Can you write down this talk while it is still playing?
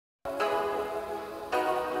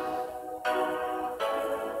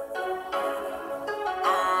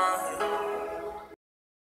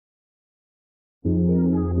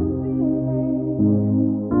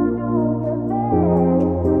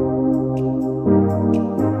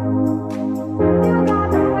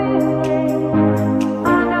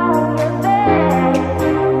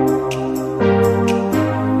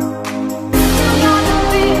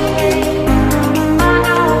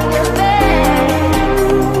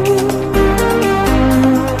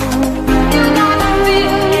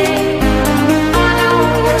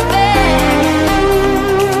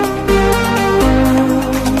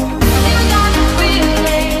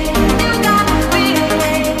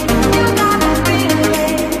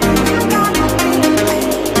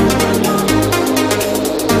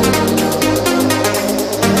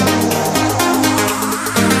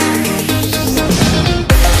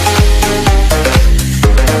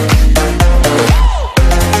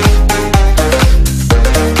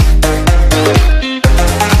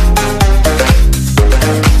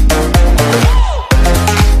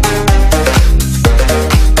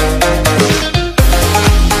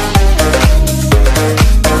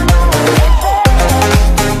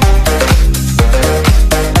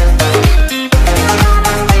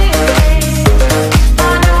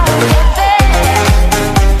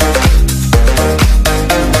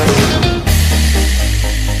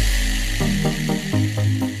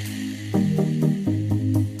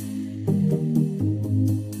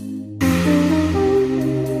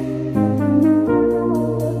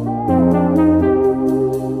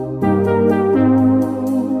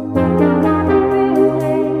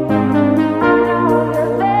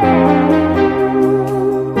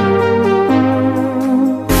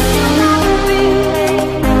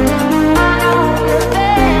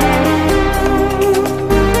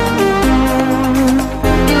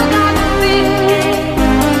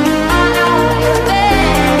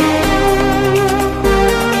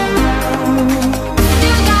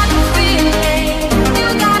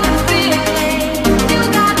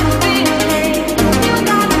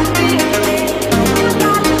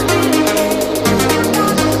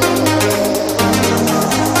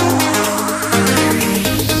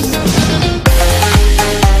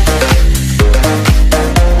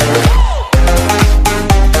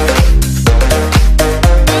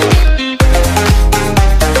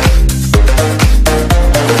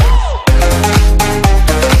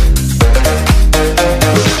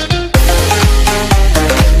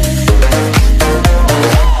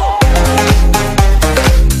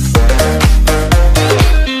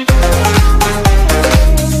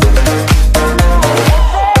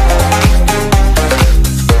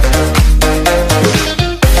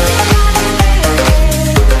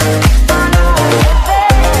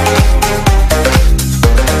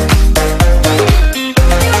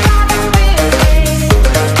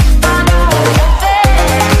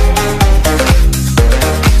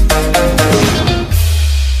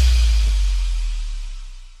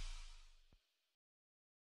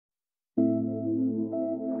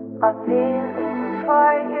My feelings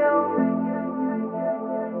for you.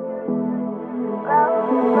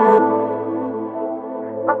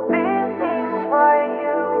 My feelings for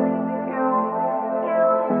you.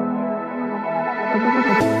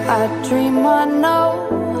 I dream I know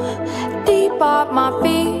deep up my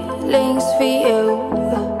feelings for you.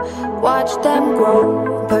 Watch them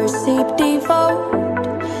grow, perceive, devote.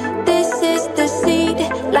 This is the seed,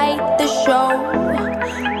 like the show.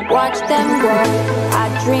 Watch them grow. I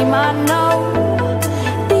dream I know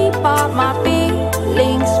deep up my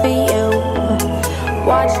feelings for you.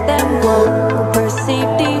 Watch them grow, perceive,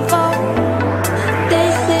 devote.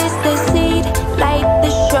 This is the seed, like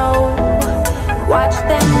the show. Watch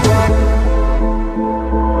them grow.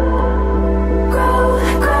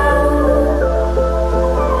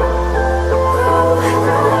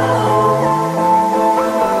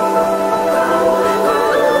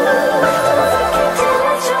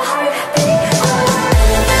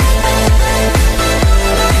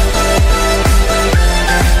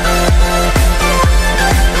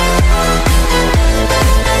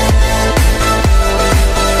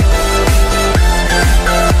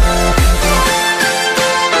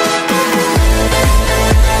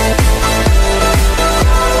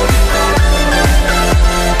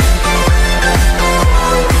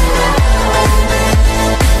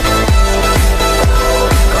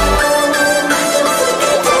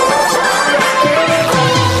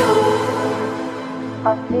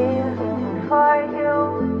 My feelings for you.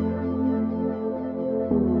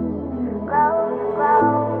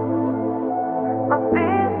 My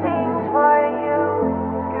feelings for you.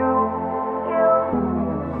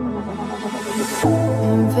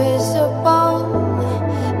 Invisible,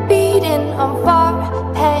 beating on far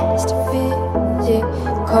past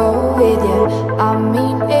physical with you. I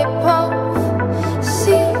mean it both.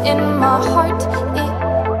 See in my heart it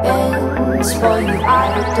bends for you. I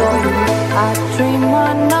adore you. I dream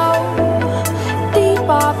I know deep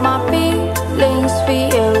up my feelings for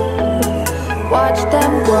you. Watch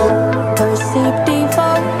them grow, perceive,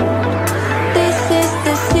 devote. This is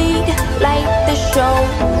the seed, like the show.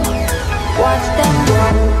 Watch them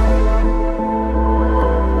grow.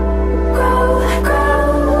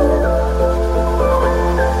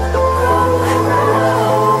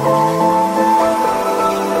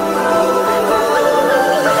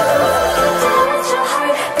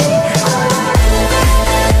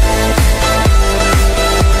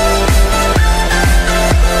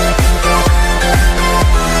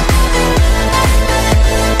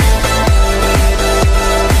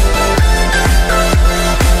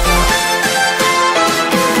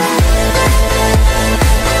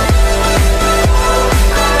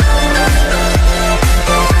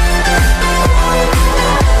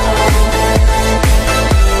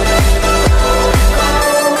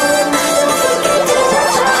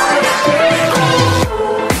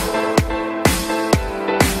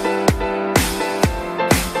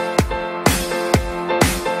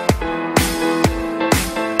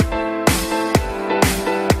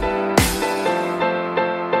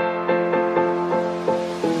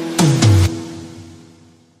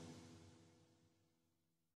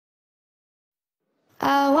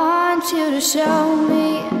 I want you to show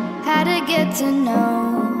me how to get to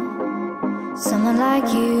know someone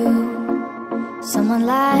like you, someone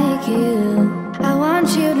like you. I want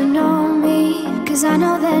you to know me, 'cause I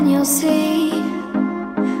know then you'll see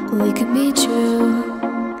we could be true,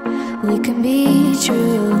 we can be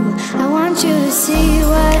true. I want you to see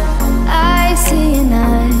what I see in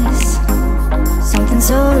us, something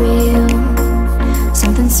so real,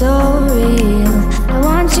 something so real. I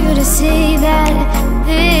want you to see that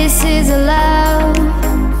this is a love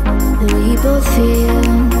that we both feel.